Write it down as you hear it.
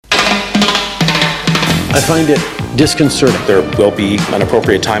find it disconcerting. There will be an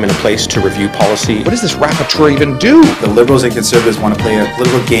appropriate time and a place to review policy. What does this rapporteur even do? The Liberals and Conservatives want to play a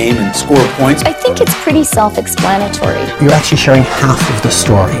political game and score points. I think it's pretty self-explanatory. You're actually sharing half of the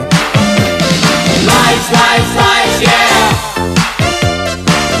story. Lies, lies, lies, yeah.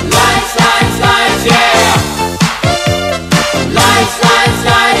 Lies, lies, lies, yeah. Lies, lies,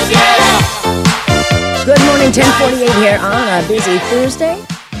 lies, yeah. Good morning, 10:48 here on a busy Thursday.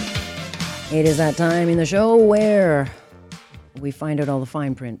 It is that time in the show where we find out all the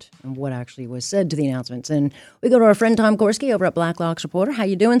fine print and what actually was said to the announcements. And we go to our friend Tom Korski over at Blacklocks Reporter. How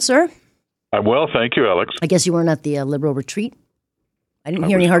you doing, sir? I'm well, thank you, Alex. I guess you weren't at the Liberal retreat? I didn't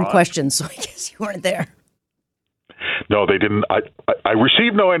hear any hard questions, so I guess you weren't there. No, they didn't. I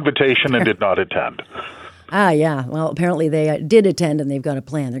received no invitation and did not attend. Yeah. Well, apparently they did attend and they've got a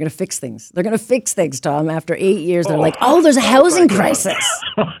plan. They're going to fix things. They're going to fix things, Tom. After 8 years, they're like, there's a housing crisis.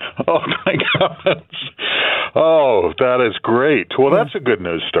 Oh, my God. Oh, that is great. Well, that's a good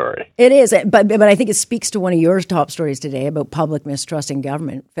news story. It is. But I think it speaks to one of your top stories today about public mistrust in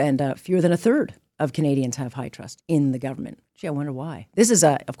government. And fewer than a third of Canadians have high trust in the government. Gee, I wonder why. This is,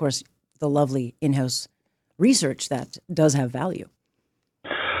 of course, the lovely in-house research that does have value.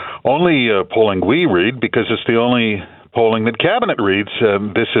 Only polling we read, because it's the only polling that Cabinet reads.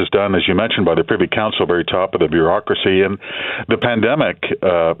 This is done, as you mentioned, by the Privy Council, very top of the bureaucracy. And the pandemic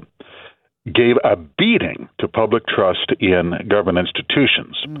gave a beating to public trust in government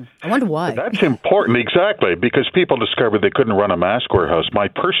institutions. I wonder why. That's important, exactly, because people discovered they couldn't run a mask warehouse. My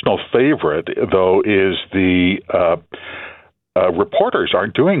personal favorite, though, is the reporters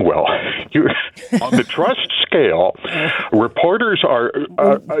aren't doing well. On the trust scale, reporters are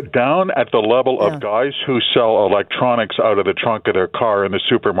down at the level of guys who sell electronics out of the trunk of their car in the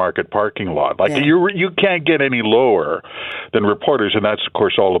supermarket parking lot. You can't get any lower than reporters, and that's, of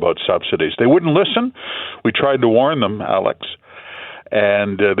course, all about subsidies. They wouldn't listen. We tried to warn them, Alex.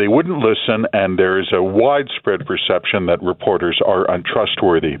 And they wouldn't listen, and there's a widespread perception that reporters are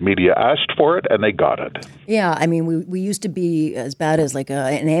untrustworthy. Media asked for it, and they got it. Yeah, I mean, we used to be as bad as like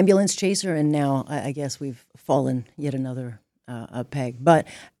an ambulance chaser, and now I guess we've fallen yet another a peg. But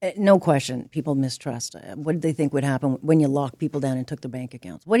no question, people mistrust. What did they think would happen when you locked people down and took their bank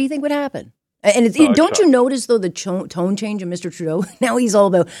accounts? What do you think would happen? And don't you notice, though, the tone change of Mr. Trudeau? Now he's all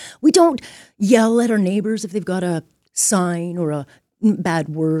about, we don't yell at our neighbors if they've got a sign or a bad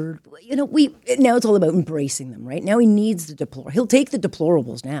word. Now it's all about embracing them, right? Now he needs the he'll take the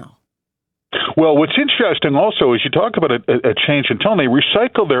deplorables now. Well, what's interesting also is you talk about a change in tone. They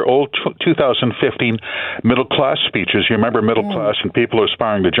recycle their old 2015 middle class speeches. You remember middle class and people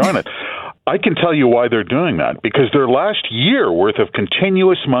aspiring to join it. I can tell you why they're doing that, because their last year worth of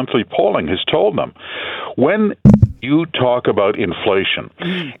continuous monthly polling has told them when you talk about inflation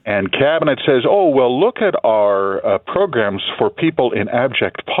and Cabinet says, look at our programs for people in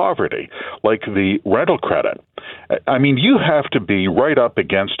abject poverty, like the rental credit. I mean, you have to be right up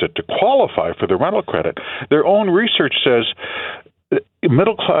against it to qualify for the rental credit. Their own research says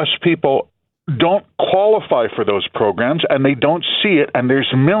middle-class people don't qualify for those programs, and they don't see it, and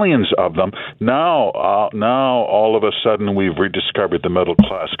there's millions of them. Now, all of a sudden, we've rediscovered the middle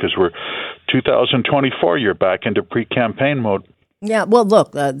class, because we're 2024, you're back into pre-campaign mode. Yeah, well,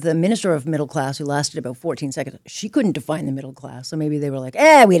 look, the Minister of Middle Class, who lasted about 14 seconds, she couldn't define the middle class, so maybe they were like,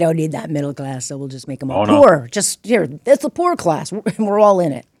 we don't need that middle class, so we'll just make them all poor. Just, here, that's the poor class, we're all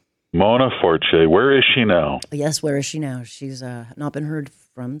in it. Mona Forte, where is she now? Yes, where is she now? She's not been heard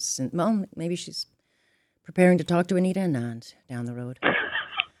from since, well, maybe she's preparing to talk to Anita Anand down the road.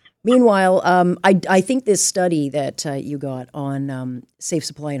 Meanwhile, I think this study that you got on safe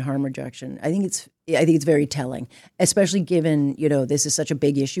supply and harm reduction, I think it's very telling, especially given, this is such a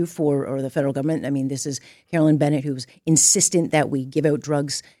big issue for the federal government. I mean, this is Carolyn Bennett, who's insistent that we give out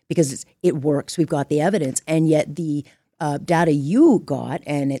drugs because it works. We've got the evidence. And yet the data you got,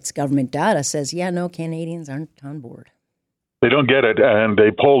 and it's government data, says, Canadians aren't on board. They don't get it, and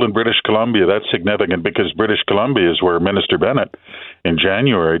they polled in British Columbia. That's significant because British Columbia is where Minister Bennett in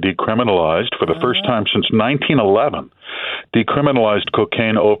January decriminalized, for the first time since 1911, decriminalized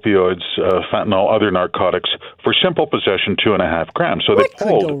cocaine, opioids, fentanyl, other narcotics for simple possession, 2.5 grams. So what they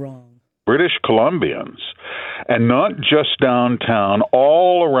polled could go wrong? British Columbians, and not just downtown,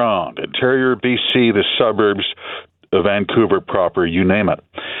 all around, interior BC, the suburbs, Vancouver proper, you name it.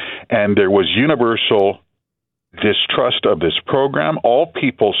 And there was universal distrust of this program. All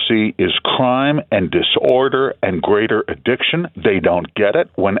people see is crime and disorder and greater addiction. They don't get it.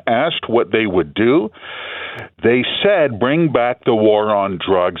 When asked what they would do, they said, bring back the war on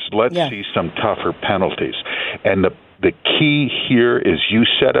drugs. Let's see some tougher penalties. And The key here is, you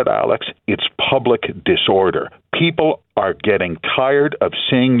said it, Alex, it's public disorder. People are getting tired of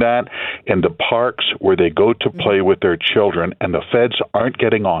seeing that in the parks where they go to play with their children, and the feds aren't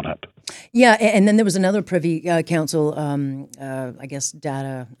getting on it. Yeah, and then there was another Privy Council, I guess,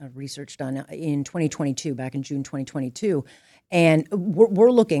 data research done in 2022, back in June 2022. And we're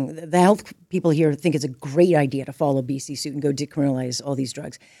looking, the health people here think it's a great idea to follow BC suit and go decriminalize all these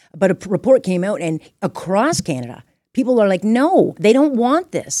drugs. But a report came out, and across Canada, people are like, no, they don't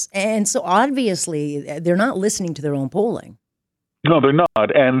want this. And so obviously they're not listening to their own polling. No, they're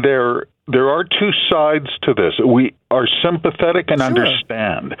not. And there are two sides to this. We are sympathetic and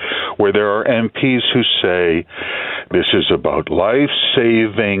understand where there are MPs who say this is about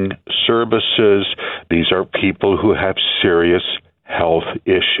life-saving services. These are people who have serious health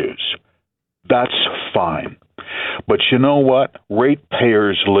issues. That's fine. But you know what?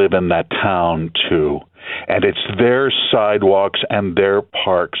 Ratepayers live in that town too. And it's their sidewalks and their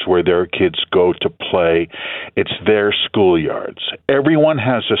parks where their kids go to play. It's their schoolyards. Everyone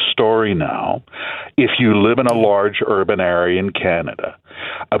has a story now, if you live in a large urban area in Canada,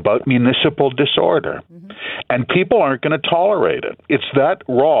 about municipal disorder. Mm-hmm. And people aren't going to tolerate it. It's that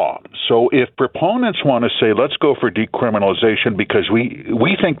raw. So if proponents want to say, let's go for decriminalization because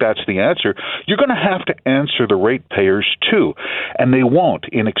we think that's the answer, you're going to have to answer the ratepayers too. And they won't,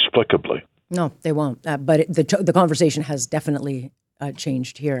 inexplicably. No, they won't. But the conversation has definitely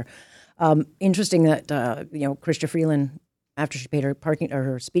changed here. Interesting that Chrystia Freeland, after she paid her parking or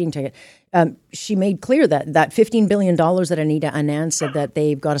her speeding ticket, she made clear that $15 billion that Anita Anand said that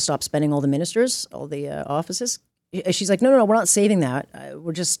they've got to stop spending all the ministers, all the offices. She's like, no, we're not saving that.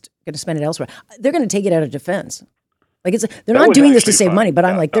 We're just going to spend it elsewhere. They're going to take it out of defense. Like they're not doing this to save money, but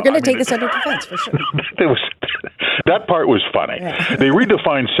I'm like, they're going to take this out of defense for sure. That part was funny. Yeah. They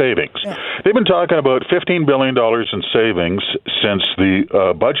redefined savings. Yeah. They've been talking about $15 billion in savings since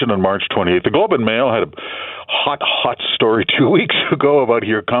the budget on March 28th. The Globe and Mail had a hot story 2 weeks ago about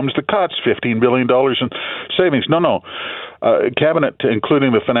here comes the cuts, $15 billion in savings. No. Cabinet,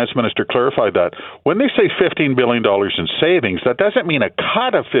 including the finance minister, clarified that when they say $15 billion in savings, that doesn't mean a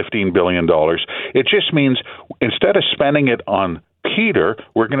cut of $15 billion. It just means instead of spending it on Peter,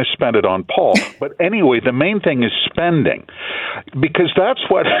 we're going to spend it on Paul. But anyway, the main thing is spending, because that's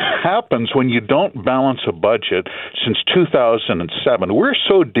what happens when you don't balance a budget. Since 2007, we're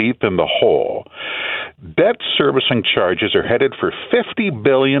so deep in the hole. Debt servicing charges are headed for $50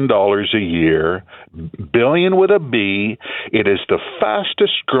 billion a year, billion with a B. It is the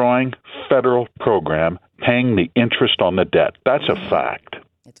fastest growing federal program paying the interest on the debt. That's a fact.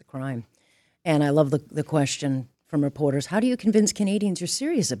 It's a crime. And I love the question from reporters, how do you convince Canadians you're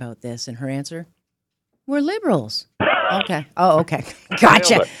serious about this? And her answer, we're liberals. Okay. Oh, okay.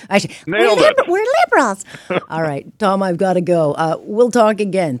 Gotcha. Nailed it. We're liberals. All right, Tom, I've got to go. We'll talk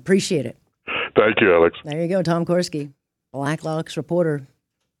again. Appreciate it. Thank you, Alex. There you go, Tom Korski, Blacklocks reporter,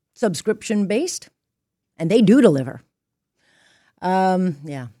 subscription-based, and they do deliver.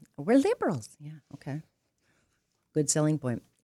 Yeah, we're liberals. Yeah, okay. Good selling point.